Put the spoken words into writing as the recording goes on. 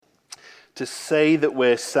To say that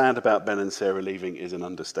we're sad about Ben and Sarah leaving is an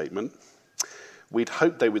understatement. We'd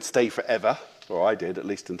hoped they would stay forever, or I did, at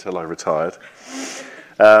least until I retired.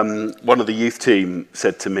 One of the youth team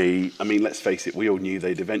said to me, I mean, let's face it, we all knew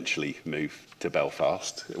they'd eventually move to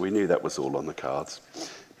Belfast. We knew that was all on the cards.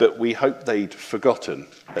 But we hoped they'd forgotten,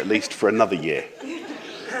 at least for another year.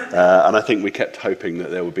 And I think we kept hoping that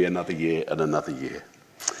there would be another year and another year.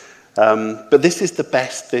 But this is the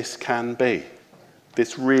best this can be.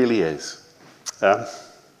 This really is.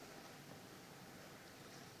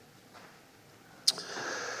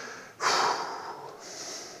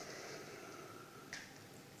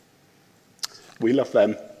 We love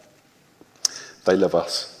them. They love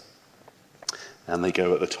us. And they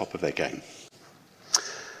go at the top of their game.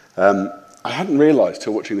 I hadn't realised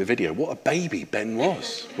till watching the video what a baby Ben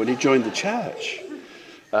was when he joined the church.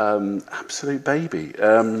 Absolute baby.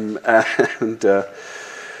 And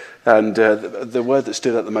the word that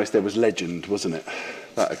stood out the most there was legend, wasn't it?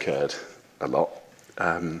 That occurred a lot.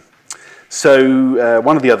 So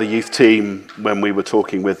one of the other youth team, when we were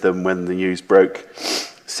talking with them when the news broke,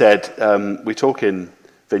 said, we talk in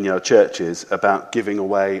Vineyard churches about giving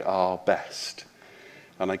away our best.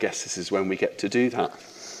 And I guess this is when we get to do that,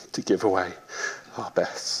 to give away our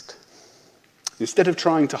best. Instead of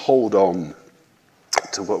trying to hold on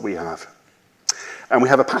to what we have. And we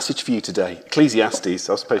have a passage for you today, Ecclesiastes.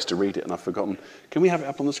 I was supposed to read it and I've forgotten. Can we have it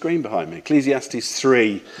up on the screen behind me? Ecclesiastes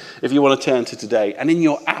 3, if you want to turn to today. And in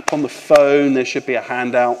your app on the phone, there should be a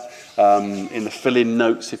handout in the fill-in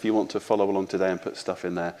notes if you want to follow along today and put stuff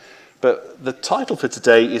in there. But the title for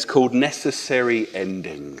today is called Necessary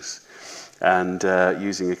Endings. And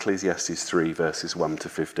using Ecclesiastes 3, verses 1 to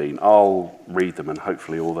 15. I'll read them and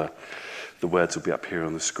hopefully all the words will be up here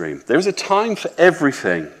on the screen. There is a time for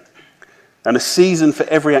everything. And a season for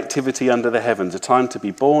every activity under the heavens, a time to be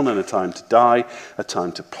born and a time to die, a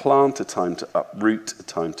time to plant, a time to uproot, a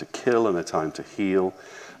time to kill and a time to heal,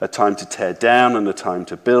 a time to tear down and a time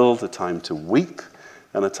to build, a time to weep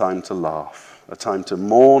and a time to laugh, a time to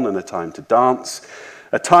mourn and a time to dance,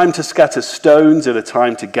 a time to scatter stones and a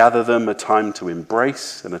time to gather them, a time to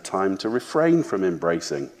embrace and a time to refrain from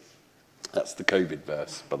embracing. That's the COVID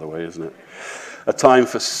verse, by the way, isn't it? A time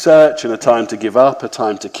for search and a time to give up, a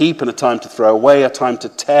time to keep and a time to throw away, a time to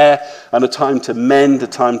tear and a time to mend, a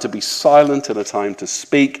time to be silent and a time to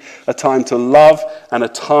speak, a time to love and a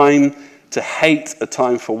time to hate, a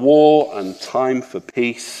time for war and time for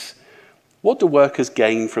peace. What do workers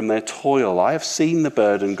gain from their toil? I have seen the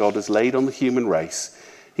burden God has laid on the human race.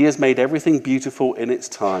 He has made everything beautiful in its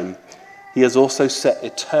time. He has also set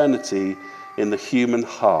eternity in the human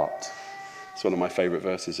heart. It's one of my favourite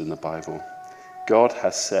verses in the Bible. God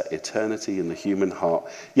has set eternity in the human heart.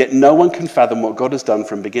 Yet no one can fathom what God has done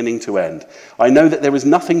from beginning to end. I know that there is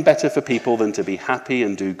nothing better for people than to be happy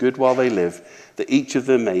and do good while they live, that each of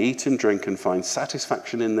them may eat and drink and find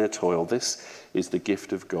satisfaction in their toil. This is the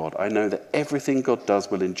gift of God. I know that everything God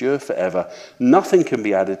does will endure forever. Nothing can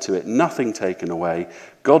be added to it, nothing taken away.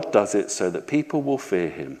 God does it so that people will fear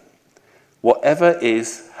him. Whatever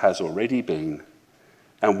is has already been,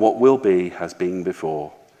 and what will be has been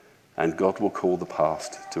before. And God will call the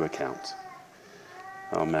past to account.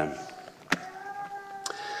 Amen.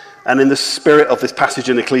 And in the spirit of this passage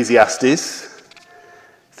in Ecclesiastes,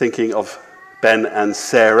 thinking of Ben and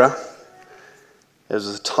Sarah, there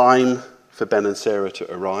was a time for Ben and Sarah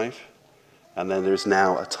to arrive, and then there is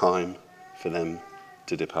now a time for them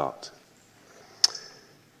to depart.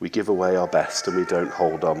 We give away our best and we don't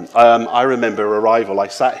hold on. I remember arrival. I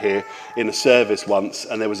sat here in a service once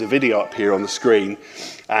and there was a video up here on the screen.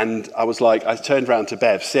 And I turned around to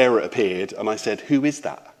Bev, Sarah appeared, and I said, "Who is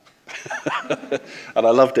that?" And I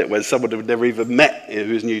loved it when someone who'd never even met,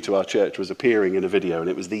 who was new to our church, was appearing in a video, and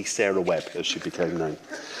it was the Sarah Webb, as she became known.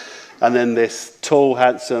 And then this tall,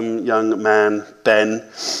 handsome young man, Ben,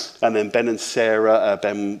 and then Ben and Sarah.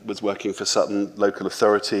 Ben was working for Sutton Local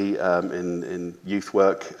Authority in youth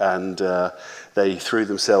work, and they threw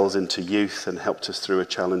themselves into youth and helped us through a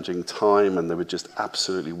challenging time, and they were just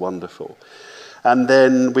absolutely wonderful. And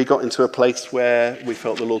then we got into a place where we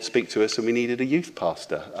felt the Lord speak to us and we needed a youth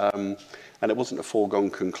pastor. And it wasn't a foregone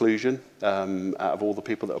conclusion. Out of all the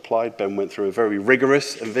people that applied, Ben went through a very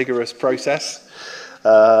rigorous and vigorous process.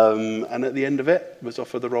 And at the end of it, was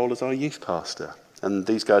offered the role as our youth pastor. And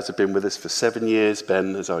these guys have been with us for 7 years.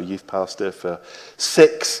 Ben as our youth pastor for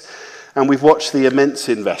 6. And we've watched the immense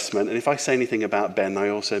investment. And if I say anything about Ben, I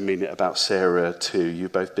also mean it about Sarah too.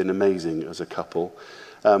 You've both been amazing as a couple.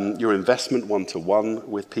 Your investment one-to-one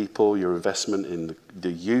with people, your investment in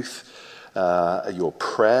the youth, your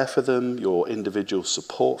prayer for them, your individual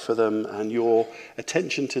support for them, and your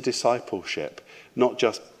attention to discipleship, not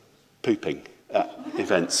just pooping at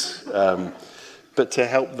events. But to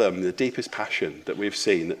help them, the deepest passion that we've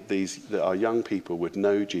seen, that our young people would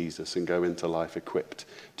know Jesus and go into life equipped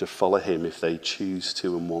to follow him if they choose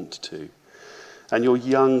to and want to. And your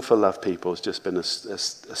Young for Love people has just been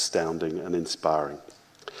astounding and inspiring.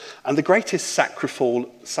 And the greatest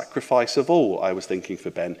sacrifice of all, I was thinking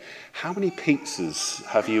for Ben, how many pizzas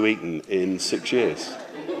have you eaten in 6 years?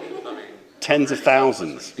 Tens of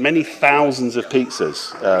thousands, many thousands of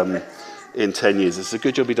pizzas in 10 years. It's a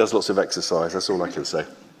good job he does lots of exercise, that's all I can say.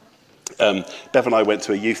 Bev and I went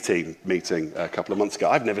to a youth team meeting a couple of months ago.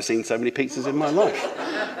 I've never seen so many pizzas in my life.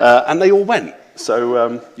 And they all went.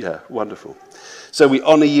 So, yeah, wonderful. So we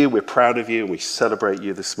honour you, we're proud of you, and we celebrate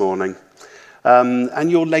you this morning. And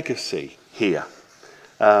your legacy here.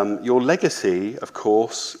 Your legacy, of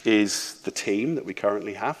course, is the team that we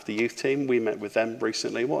currently have, the youth team. We met with them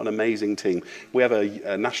recently. What an amazing team. We have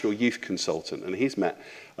a national youth consultant, and he's met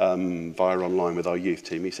via online with our youth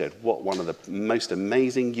team. He said what one of the most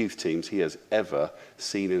amazing youth teams he has ever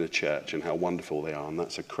seen in a church and how wonderful they are, and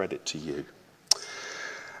that's a credit to you.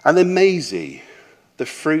 And then Maisie, the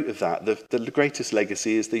fruit of that, the greatest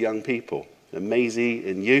legacy is the young people. And Maisie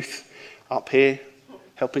in youth up here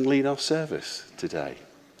helping lead our service today.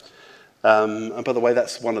 And by the way,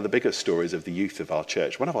 that's one of the biggest stories of the youth of our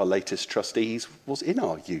church. One of our latest trustees was in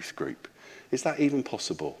our youth group. Is that even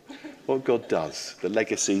possible? What God does, the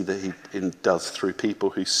legacy that he does through people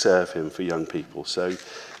who serve him for young people. So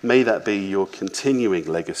may that be your continuing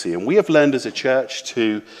legacy. And we have learned as a church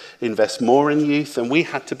to invest more in youth, and we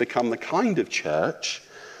had to become the kind of church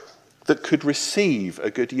that could receive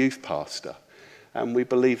a good youth pastor. And we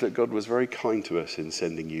believe that God was very kind to us in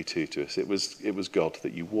sending you two to us. It was God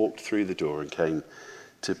that you walked through the door and came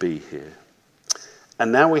to be here.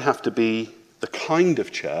 And now we have to be the kind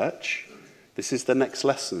of church. This is the next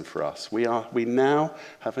lesson for us. We now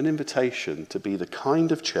have an invitation to be the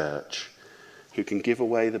kind of church who can give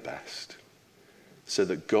away the best so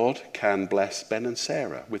that God can bless Ben and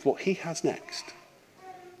Sarah with what he has next.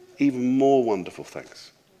 Even more wonderful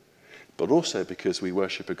things. But also because we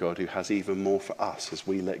worship a God who has even more for us as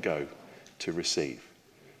we let go to receive.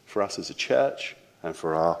 For us as a church and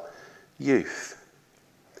for our youth.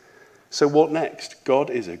 So what next?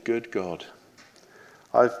 God is a good God.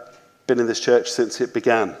 I've been in this church since it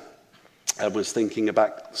began. I was thinking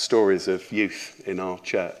about stories of youth in our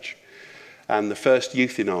church. And the first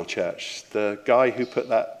youth in our church, the guy who put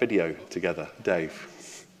that video together, Dave,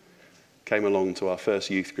 came along to our first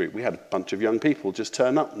youth group. We had a bunch of young people just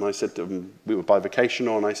turn up, and I said to them, we were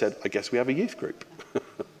bivocational, and I said, I guess we have a youth group.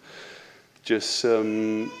 Just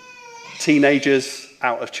some teenagers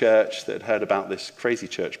out of church that had heard about this crazy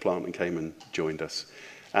church plant and came and joined us.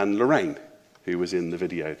 And Lorraine, who was in the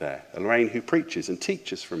video there, Lorraine, who preaches and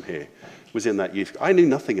teaches from here, was in that youth. I knew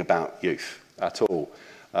nothing about youth at all.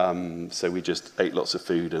 So we just ate lots of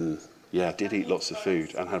food and, did eat lots of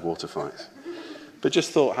food and had water fights. But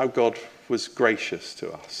just thought how God was gracious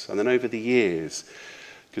to us. And then over the years,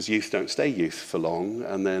 because youth don't stay youth for long,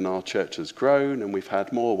 and then our church has grown and we've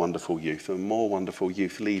had more wonderful youth and more wonderful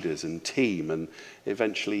youth leaders and team, and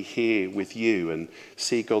eventually here with you and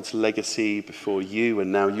see God's legacy before you,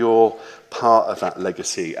 and now you're part of that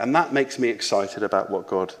legacy. And that makes me excited about what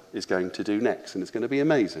God is going to do next. And it's going to be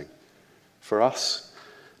amazing for us,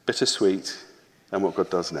 bittersweet, and what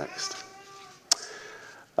God does next.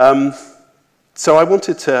 So I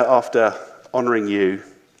wanted to, after honouring you,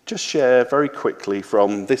 just share very quickly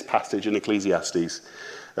from this passage in Ecclesiastes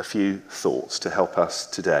a few thoughts to help us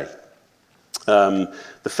today. The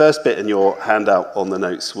first bit in your handout on the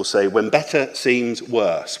notes will say, when better seems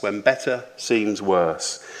worse. When better seems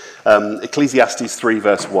worse. Ecclesiastes 3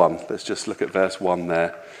 verse 1. Let's just look at verse 1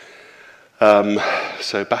 there.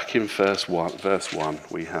 So back in verse 1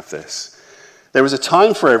 we have this. There is a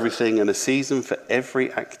time for everything and a season for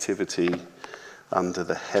every activity under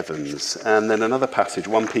the heavens. And then another passage,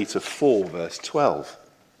 1 Peter 4, verse 12.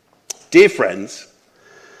 Dear friends,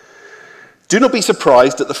 do not be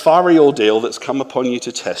surprised at the fiery ordeal that's come upon you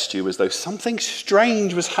to test you, as though something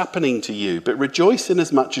strange was happening to you, but rejoice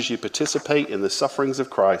inasmuch as you participate in the sufferings of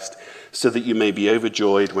Christ, so that you may be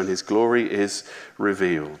overjoyed when his glory is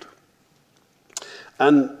revealed.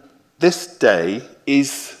 And this day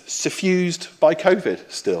is suffused by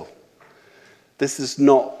COVID still. This is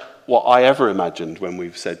not what I ever imagined when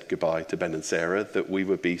we've said goodbye to Ben and Sarah, that we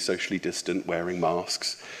would be socially distant, wearing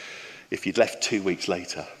masks, if you'd left 2 weeks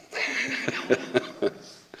later.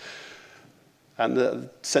 And the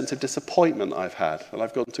sense of disappointment I've had, and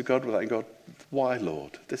I've gone to God with that and God, why,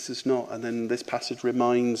 Lord? This is not, and then this passage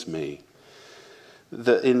reminds me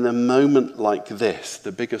that in a moment like this,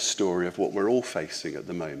 the bigger story of what we're all facing at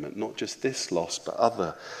the moment, not just this loss, but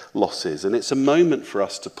other losses. And it's a moment for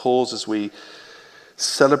us to pause as we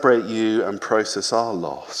celebrate you and process our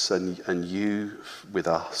loss and you with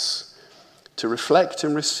us, to reflect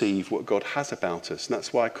and receive what God has about us. And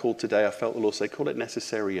that's why I called today, I felt the Lord say, call it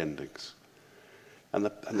necessary endings. And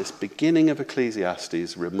this beginning of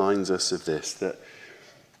Ecclesiastes reminds us of this, that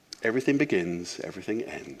everything begins, everything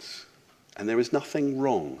ends. And there is nothing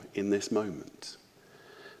wrong in this moment.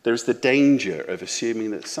 There is the danger of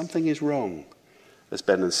assuming that something is wrong as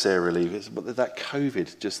Ben and Sarah leave. But that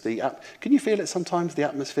COVID, can you feel it sometimes, the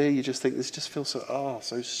atmosphere? You just think, this just feels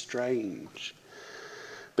so strange.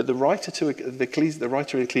 But the writer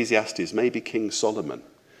in Ecclesiastes, maybe King Solomon,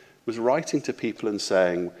 was writing to people and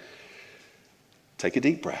saying, take a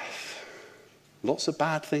deep breath. Lots of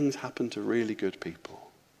bad things happen to really good people.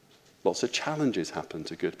 Lots of challenges happen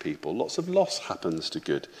to good people. Lots of loss happens to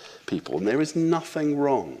good people. And there is nothing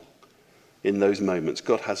wrong in those moments.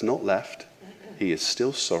 God has not left. He is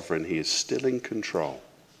still sovereign. He is still in control.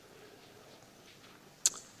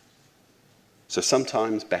 So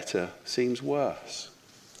sometimes better seems worse.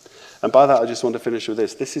 And by that, I just want to finish with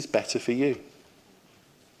this. This is better for you.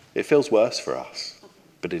 It feels worse for us,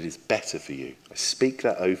 but it is better for you. I speak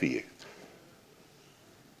that over you.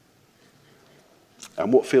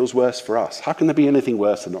 And what feels worse for us? How can there be anything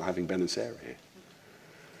worse than not having Ben and Sarah here?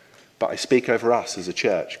 But I speak over us as a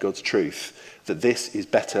church, God's truth, that this is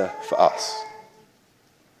better for us,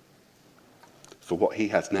 for what he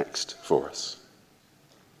has next for us.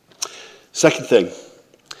 Second thing,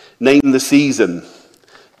 name the season,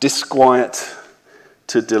 disquiet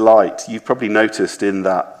to delight. You've probably noticed in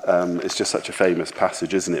that, it's just such a famous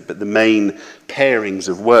passage, isn't it? But the main pairings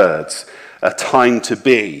of words are time to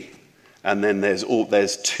be, and then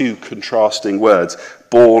there's two contrasting words: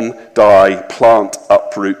 born, die, plant,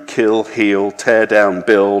 uproot, kill, heal, tear down,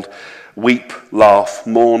 build, weep, laugh,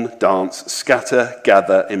 mourn, dance, scatter,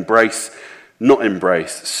 gather, embrace, not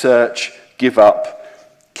embrace, search, give up,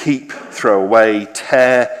 keep, throw away,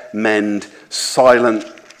 tear, mend, silent,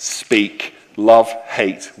 speak, love,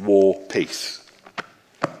 hate, war, peace.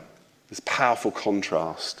 This powerful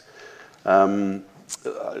contrast.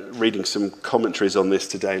 Reading some commentaries on this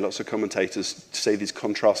today, lots of commentators say these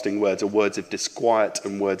contrasting words are words of disquiet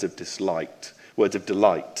and words of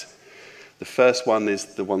delight. The first one is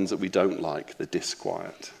the ones that we don't like, the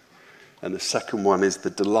disquiet. And the second one is the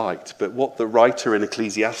delight. But what the writer in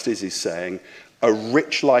Ecclesiastes is saying, a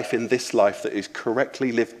rich life in this life that is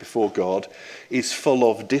correctly lived before God is full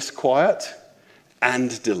of disquiet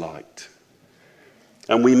and delight.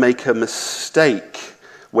 And we make a mistake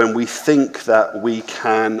when we think that we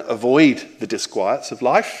can avoid the disquiets of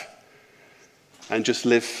life and just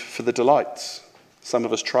live for the delights. Some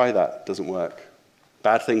of us try that, it doesn't work.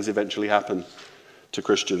 Bad things eventually happen to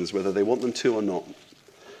Christians, whether they want them to or not.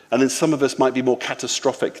 And then some of us might be more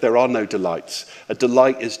catastrophic. There are no delights. A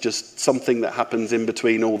delight is just something that happens in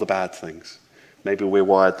between all the bad things. Maybe we're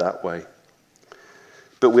wired that way.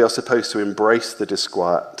 But we are supposed to embrace the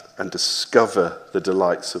disquiet and discover the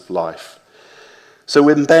delights of life. So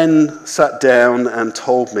when Ben sat down and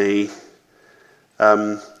told me,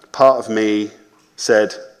 part of me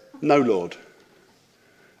said, no, Lord.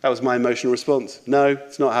 That was my emotional response. No,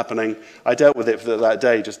 it's not happening. I dealt with it for that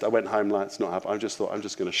day. I went home like, it's not happening. I just thought, I'm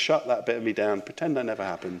just going to shut that bit of me down, pretend that never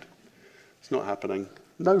happened. It's not happening.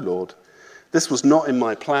 No, Lord. This was not in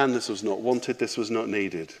my plan. This was not wanted. This was not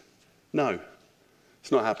needed. No,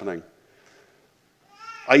 it's not happening.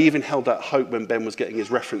 I even held that hope when Ben was getting his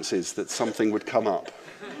references that something would come up.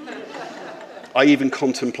 I even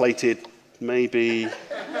contemplated maybe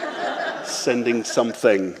sending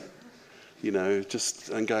something,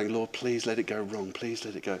 and going, Lord, please let it go wrong. Please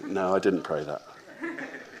let it go. No, I didn't pray that.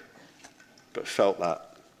 But felt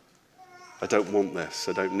that. I don't want this.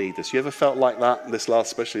 I don't need this. You ever felt like that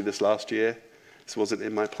especially this last year? This wasn't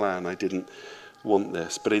in my plan. I didn't want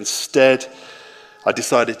this. But instead, I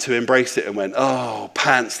decided to embrace it and went, oh,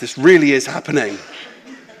 pants, this really is happening.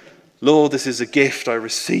 Lord, this is a gift. I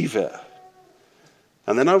receive it.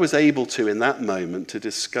 And then I was able to, in that moment, to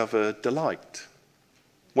discover delight.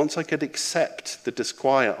 Once I could accept the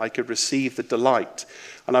disquiet, I could receive the delight.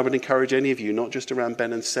 And I would encourage any of you, not just around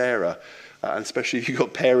Ben and Sarah, and especially if you've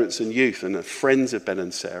got parents and youth and friends of Ben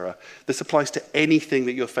and Sarah, this applies to anything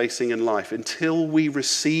that you're facing in life. Until we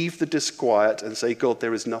receive the disquiet and say, God,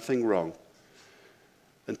 there is nothing wrong,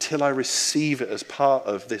 until I receive it as part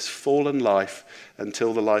of this fallen life,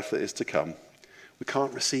 until the life that is to come, we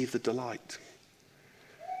can't receive the delight.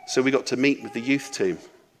 So we got to meet with the youth team,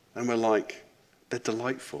 and we're like, they're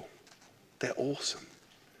delightful. They're awesome.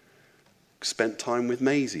 spent time with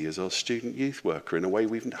Maisie as our student youth worker in a way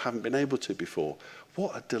we haven't been able to before.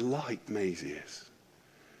 What a delight Maisie is.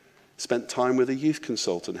 Spent time with a youth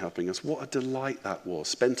consultant helping us. What a delight that was.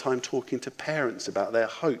 Spend time talking to parents about their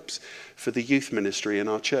hopes for the youth ministry in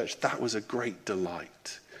our church. That was a great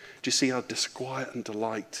delight. Do you see how disquiet and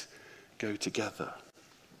delight go together?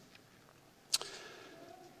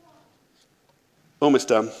 Almost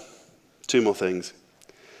done. 2 more things.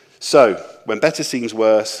 So, when better seems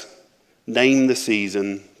worse, name the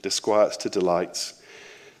season, disquiets to delights.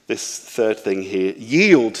 This third thing here,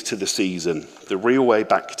 yield to the season, the real way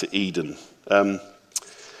back to Eden. I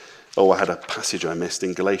had a passage I missed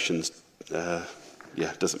in Galatians.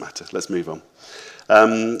 Doesn't matter. Let's move on.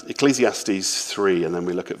 Ecclesiastes 3, and then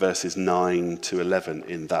we look at verses 9 to 11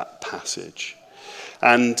 in that passage.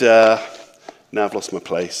 And now I've lost my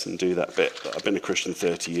place and do that bit. I've been a Christian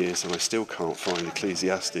 30 years and I still can't find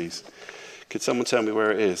Ecclesiastes. Could someone tell me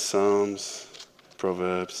where it is? Psalms,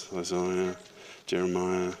 Proverbs, Isaiah,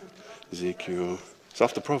 Jeremiah, Ezekiel. It's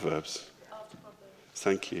after Proverbs.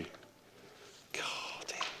 Thank you.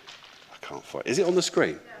 God, I can't find it. Is it on the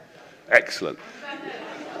screen? Yeah. Excellent.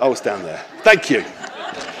 Oh, it's down there. Thank you.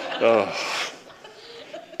 Oh.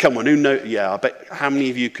 Come on, who knows? Yeah, I bet. How many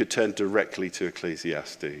of you could turn directly to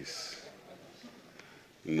Ecclesiastes?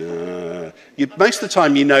 No. Most of the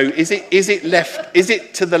time, is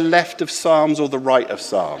it to the left of Psalms or the right of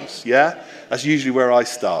Psalms? Yeah? That's usually where I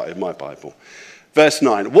start in my Bible. Verse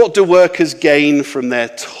 9, what do workers gain from their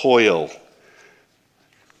toil? Have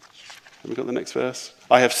we got the next verse?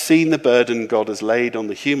 I have seen the burden God has laid on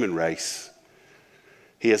the human race.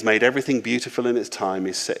 He has made everything beautiful in its time.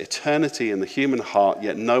 He's set eternity in the human heart,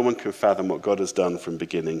 yet no one can fathom what God has done from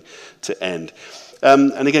beginning to end.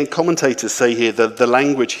 And again, commentators say here that the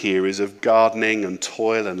language here is of gardening and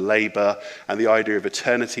toil and labor and the idea of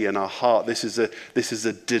eternity in our heart. This is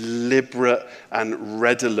a deliberate and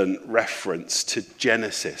redolent reference to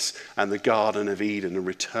Genesis and the Garden of Eden and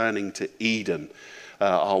returning to Eden.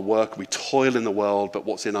 Our work, we toil in the world, but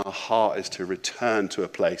what's in our heart is to return to a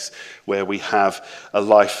place where we have a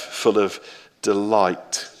life full of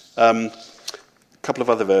delight. Couple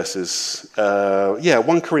of other verses.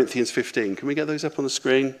 1 Corinthians 15. Can we get those up on the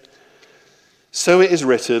screen? So it is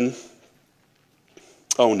written.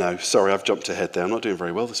 Oh no, sorry, I've jumped ahead there. I'm not doing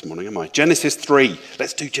very well this morning, am I? Genesis 3.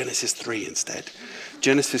 Let's do Genesis 3 instead.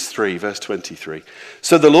 Genesis 3, verse 23.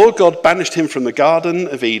 So the Lord God banished him from the Garden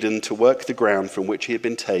of Eden to work the ground from which he had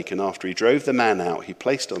been taken. After he drove the man out, he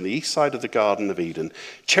placed on the east side of the Garden of Eden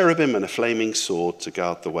cherubim and a flaming sword to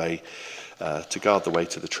guard the way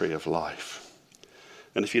to the tree of life.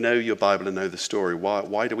 And if you know your Bible and know the story,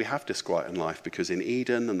 why do we have disquiet in life? Because in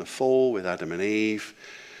Eden and the fall with Adam and Eve,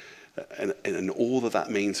 and all that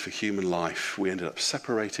means for human life, we ended up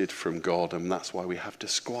separated from God, and that's why we have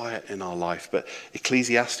disquiet in our life. But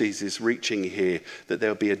Ecclesiastes is reaching here that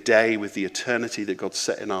there'll be a day with the eternity that God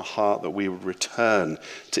set in our heart that we would return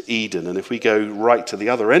to Eden. And if we go right to the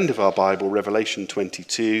other end of our Bible, Revelation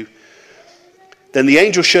 22, then the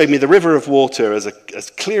angel showed me the river of water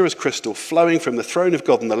as clear as crystal, flowing from the throne of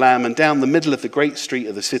God and the Lamb, and down the middle of the great street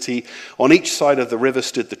of the city. On each side of the river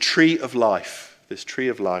stood the tree of life, this tree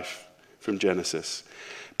of life from Genesis,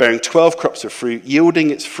 bearing 12 crops of fruit, yielding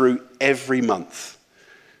its fruit every month.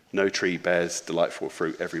 No tree bears delightful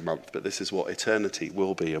fruit every month, but this is what eternity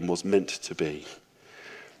will be and was meant to be.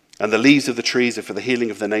 And the leaves of the trees are for the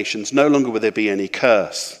healing of the nations. No longer will there be any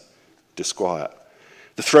curse, disquiet.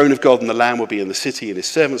 The throne of God and the Lamb will be in the city, and his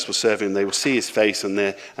servants will serve him. They will see his face,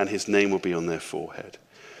 and his name will be on their forehead.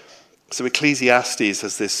 So Ecclesiastes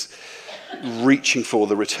has this reaching for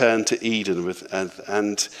the return to Eden.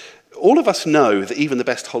 And all of us know that even the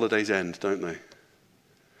best holidays end, don't they?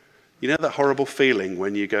 You know that horrible feeling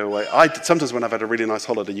when you go away? Sometimes when I've had a really nice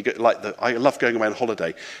holiday, you get I love going away on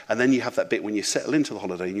holiday, and then you have that bit when you settle into the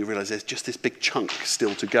holiday and you realise there's just this big chunk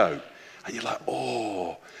still to go. And you're like,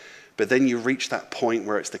 oh... But then you reach that point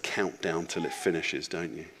where it's the countdown till it finishes,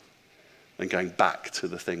 don't you? And going back to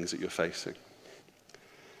the things that you're facing.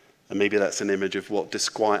 And maybe that's an image of what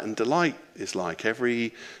disquiet and delight is like.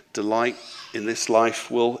 Every delight in this life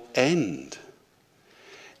will end.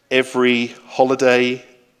 Every holiday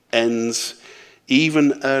ends.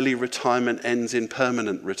 Even early retirement ends in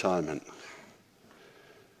permanent retirement.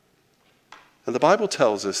 And the Bible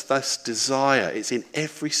tells us this desire is in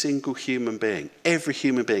every single human being. Every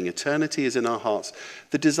human being. Eternity is in our hearts.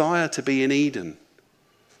 The desire to be in Eden.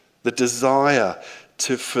 The desire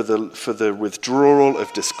for the withdrawal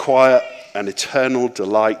of disquiet and eternal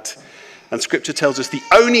delight. And Scripture tells us the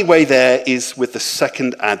only way there is with the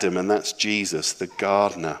second Adam, and that's Jesus, the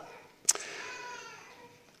gardener.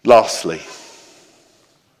 Lastly,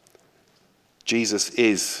 Jesus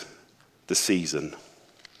is the season.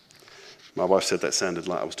 My wife said that sounded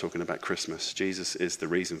like I was talking about Christmas. Jesus is the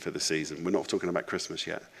reason for the season. We're not talking about Christmas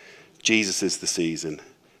yet. Jesus is the season.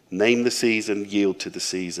 Name the season, yield to the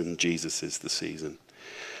season. Jesus is the season.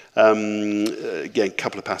 Again, a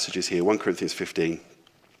couple of passages here. 1 Corinthians 15,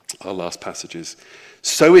 our last passages.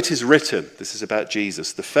 So it is written, this is about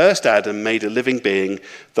Jesus, the first Adam made a living being,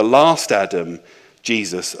 the last Adam,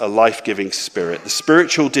 Jesus, a life-giving spirit. The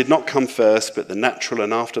spiritual did not come first, but the natural,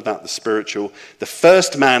 and after that the spiritual. The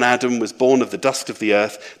first man, Adam, was born of the dust of the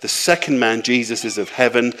earth. The second man, Jesus, is of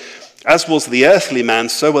heaven. As was the earthly man,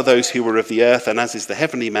 so are those who were of the earth, and as is the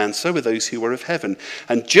heavenly man, so are those who were of heaven.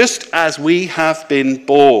 And just as we have been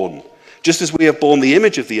born, just as we have borne the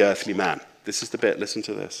image of the earthly man, this is the bit, listen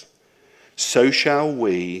to this, so shall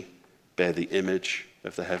we bear the image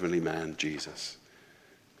of the heavenly man, Jesus.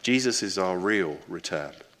 Jesus is our real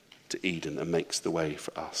return to Eden and makes the way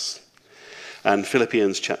for us. And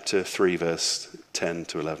Philippians chapter 3, verse 10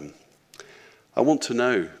 to 11. I want to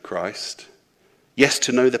know Christ. Yes,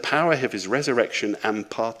 to know the power of his resurrection and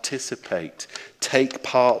participate, take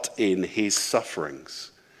part in his sufferings.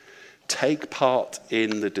 Take part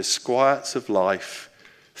in the disquiets of life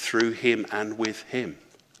through him and with him.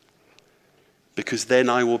 Because then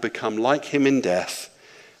I will become like him in death,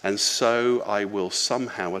 and so I will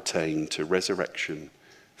somehow attain to resurrection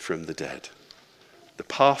from the dead. The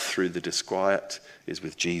path through the disquiet is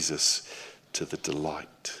with Jesus to the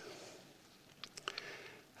delight.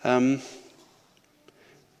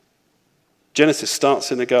 Genesis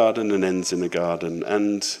starts in a garden and ends in a garden,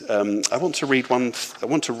 and I want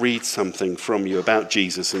to read something from you about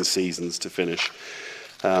Jesus and seasons to finish.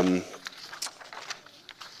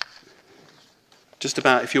 Just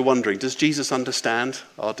about, if you're wondering, does Jesus understand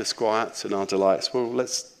our disquiets and our delights? Well,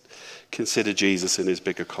 let's consider Jesus in his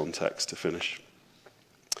bigger context to finish.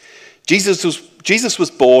 Jesus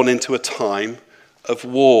was born into a time of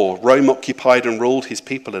war. Rome occupied and ruled his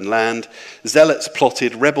people and land. Zealots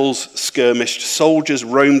plotted, rebels skirmished, soldiers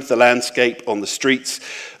roamed the landscape on the streets,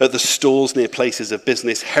 at the stores near places of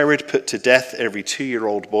business. Herod put to death every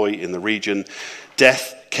 2-year-old boy in the region.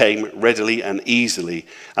 Death came readily and easily,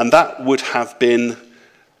 and that would have been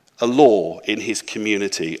a law in his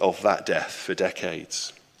community of that death for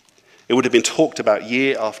decades. It would have been talked about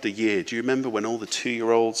year after year. Do you remember when all the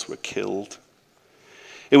 2-year-olds were killed?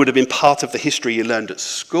 It would have been part of the history you learned at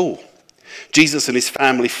school. Jesus and his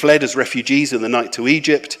family fled as refugees in the night to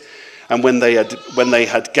Egypt, and when they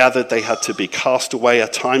had gathered, they had to be cast away. A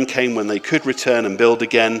time came when they could return and build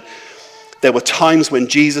again. There were times when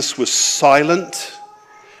Jesus was silent,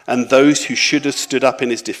 and those who should have stood up in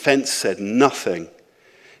his defense said nothing.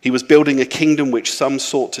 He was building a kingdom which some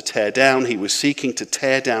sought to tear down. He was seeking to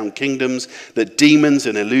tear down kingdoms that demons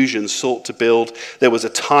and illusions sought to build. There was a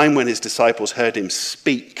time when his disciples heard him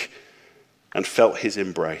speak and felt his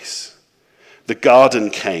embrace. The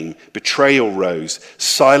garden came, betrayal rose,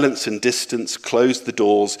 silence and distance closed the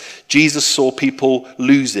doors. Jesus saw people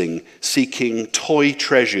losing, seeking toy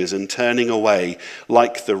treasures and turning away,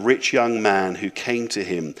 like the rich young man who came to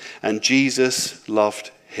him, and Jesus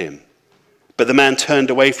loved him. But the man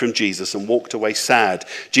turned away from Jesus and walked away sad.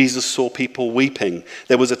 Jesus saw people weeping.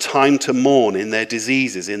 There was a time to mourn in their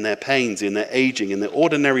diseases, in their pains, in their aging, in their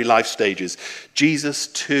ordinary life stages. Jesus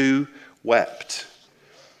too wept.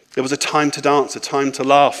 There was a time to dance, a time to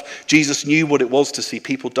laugh. Jesus knew what it was to see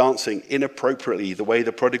people dancing inappropriately, the way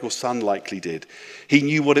the prodigal son likely did. He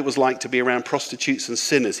knew what it was like to be around prostitutes and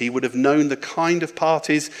sinners. He would have known the kind of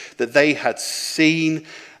parties that they had seen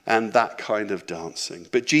and that kind of dancing.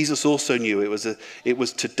 But Jesus also knew it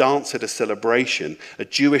was to dance at a celebration, a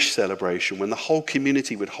Jewish celebration, when the whole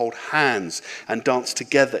community would hold hands and dance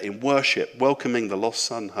together in worship, welcoming the lost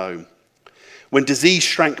son home. When disease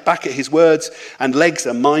shrank back at his words and legs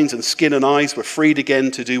and minds and skin and eyes were freed again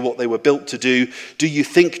to do what they were built to do you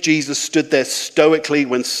think Jesus stood there stoically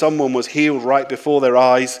when someone was healed right before their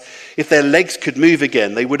eyes? If their legs could move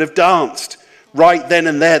again, they would have danced. Right then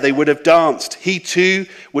and there, they would have danced. He too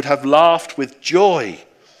would have laughed with joy.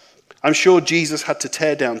 I'm sure Jesus had to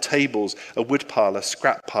tear down tables, a wood pile, a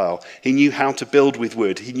scrap pile. He knew how to build with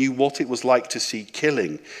wood. He knew what it was like to see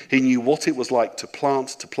killing. He knew what it was like to plant,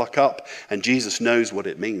 to pluck up, and Jesus knows what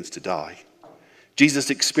it means to die. Jesus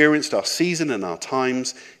experienced our season and our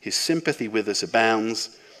times. His sympathy with us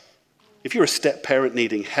abounds. If you're a step parent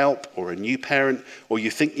needing help, or a new parent, or you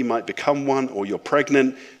think you might become one, or you're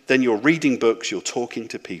pregnant, then you're reading books, you're talking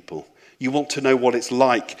to people. You want to know what it's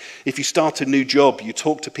like. If you start a new job, you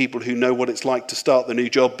talk to people who know what it's like to start the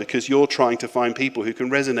new job because you're trying to find people who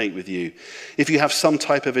can resonate with you. If you have some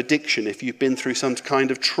type of addiction, if you've been through some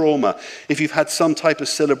kind of trauma, if you've had some type of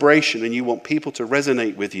celebration and you want people to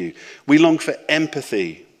resonate with you, we long for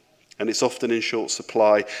empathy, and it's often in short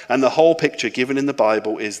supply. And the whole picture given in the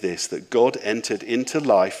Bible is this, that God entered into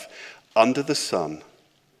life under the sun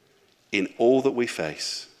in all that we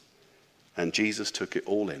face, and Jesus took it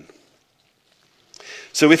all in.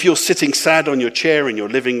 So if you're sitting sad on your chair in your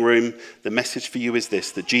living room, the message for you is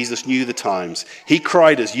this, that Jesus knew the times. He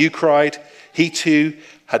cried as you cried. He too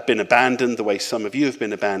had been abandoned the way some of you have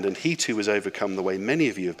been abandoned. He too was overcome the way many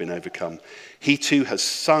of you have been overcome. He too has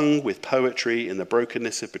sung with poetry in the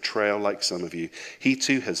brokenness of betrayal like some of you. He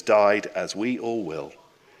too has died as we all will.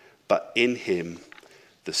 But in him,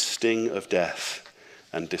 the sting of death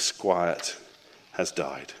and disquiet has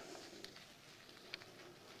died.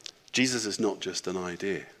 Jesus is not just an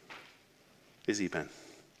idea, is he, Ben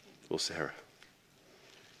or Sarah?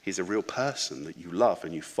 He's a real person that you love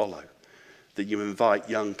and you follow, that you invite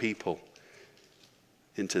young people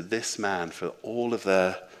into this man for all of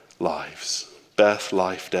their lives, birth,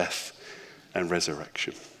 life, death, and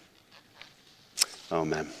resurrection.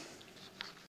 Amen.